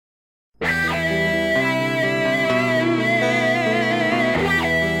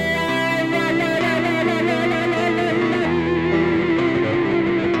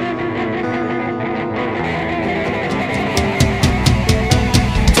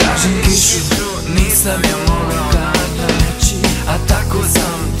Nisam ja mogao naći, a tako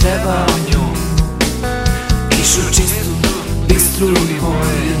sam trebao nju. Kišu čistu, bistru i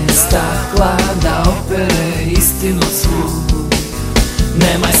boje, stakla da opere istinu svu.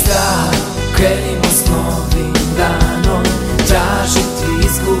 Nemaj straha, krenimo s novim danom, tražiti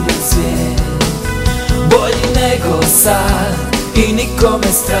izgubljen svijet. Bolji nego sad i nikome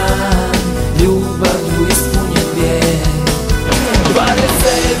stran, Ljubavlju ispunjen vijek.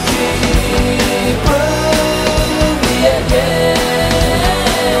 21. je vijek,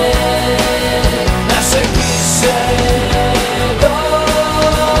 naše kiše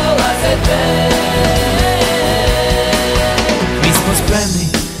dolaze tek. Mi smo spremni,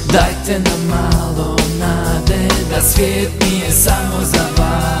 dajte nam malo nade, da svijet nije samo za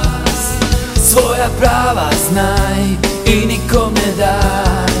vas. Svoja prava znaj i nikome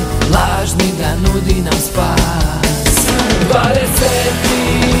daj, lažni da nudi nam spas. 21.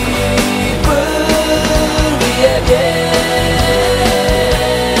 je vijek,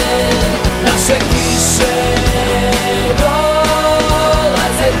 naše kiše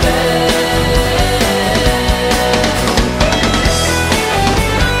dolaze tek.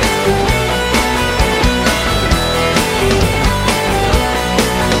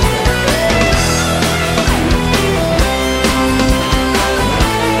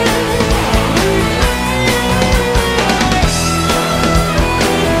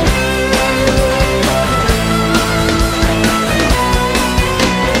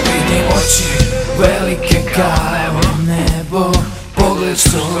 Velike kao nebo, pogled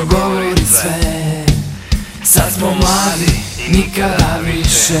što govori sve. Sad smo mladi, nikada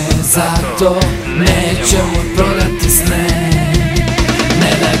više, zato nećemo prodati sne.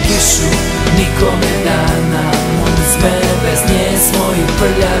 Ne daj kišu nikome da nam uzme, bez nje smo i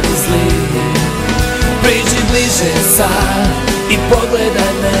prljavi zli. Priđi bliže sad i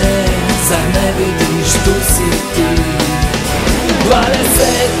pogledaj me, zar ne vidiš tu si ti.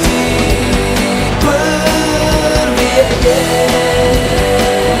 21. je vijek.